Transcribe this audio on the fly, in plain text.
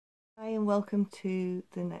and welcome to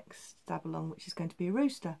the next stab along, which is going to be a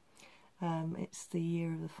rooster. It's the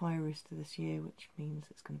year of the fire rooster this year, which means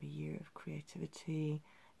it's going to be a year of creativity,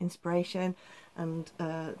 inspiration, and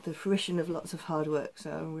the fruition of lots of hard work.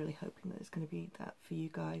 So I'm really hoping that it's going to be that for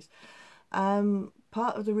you guys.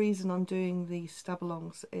 Part of the reason I'm doing these stab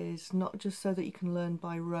alongs is not just so that you can learn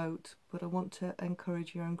by rote, but I want to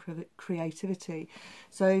encourage your own creativity.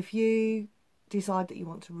 So if you decide that you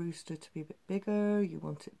want a rooster to be a bit bigger, you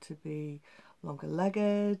want it to be longer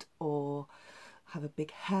legged or have a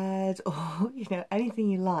big head, or anything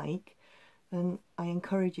you like, then I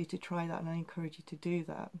encourage you to try that, and I encourage you to do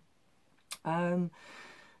that.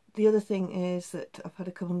 The other thing is that I've had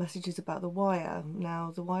a couple of messages about the wire.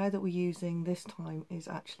 Now, the wire that we're using this time is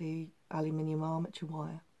actually aluminium armature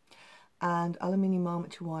wire, and aluminium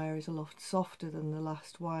armature wire is a lot softer than the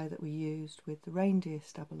last wire that we used with the reindeer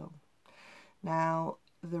stab along. Now,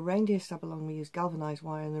 the reindeer stab along we used galvanised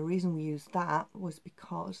wire, and the reason we used that was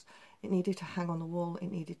because it needed to hang on the wall,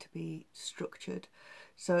 it needed to be structured.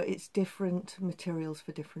 So it's different materials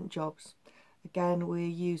for different jobs. Again, we're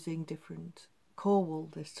using different core wool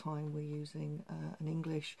this time. We're using an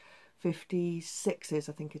English 56s,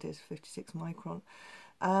 I think it is, 56 micron.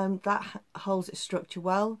 That holds its structure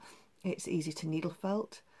well. It's easy to needle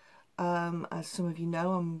felt. As some of you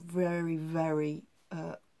know, I'm very, very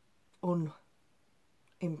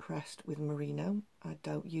unimpressed with merino. I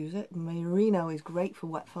don't use it. Merino is great for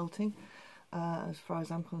wet felting. As far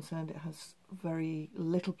as I'm concerned, it has very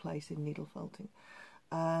little place in needle felting.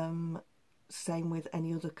 Same with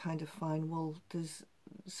any other kind of fine wool. There's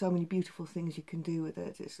so many beautiful things you can do with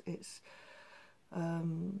it. It's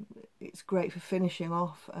great for finishing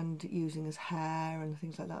off and using as hair and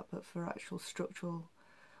things like that. But for actual structural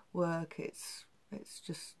work, it's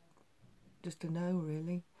just a no,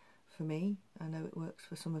 really, for me. I know it works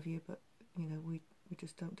for some of you, but we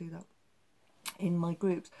just don't do that in my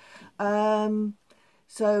groups.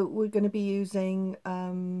 So we're going to be using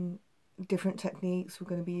different techniques. We're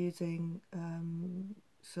going to be using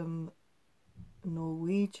some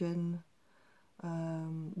Norwegian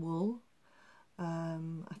wool.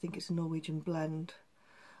 I think it's a Norwegian blend,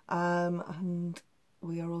 and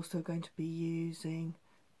we are also going to be using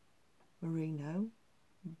merino,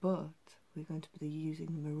 but we're going to be using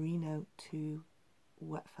the merino to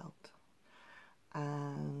wet felt,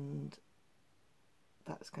 and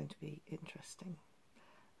that's going to be interesting.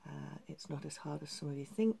 It's not as hard as some of you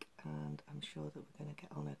think, and I'm sure that we're going to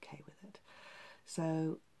get on okay with it.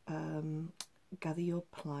 So gather your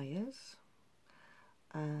pliers,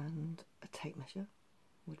 and a tape measure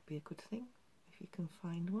would be a good thing if you can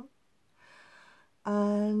find one,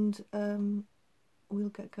 and we'll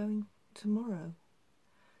get going tomorrow.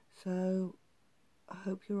 So I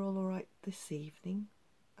hope you're all alright this evening,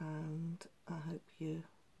 and I hope you're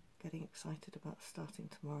getting excited about starting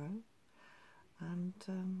tomorrow, and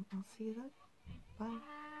I'll see you then. Bye.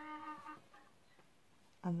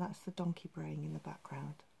 And that's the donkey braying in the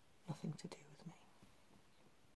background, nothing to do with me.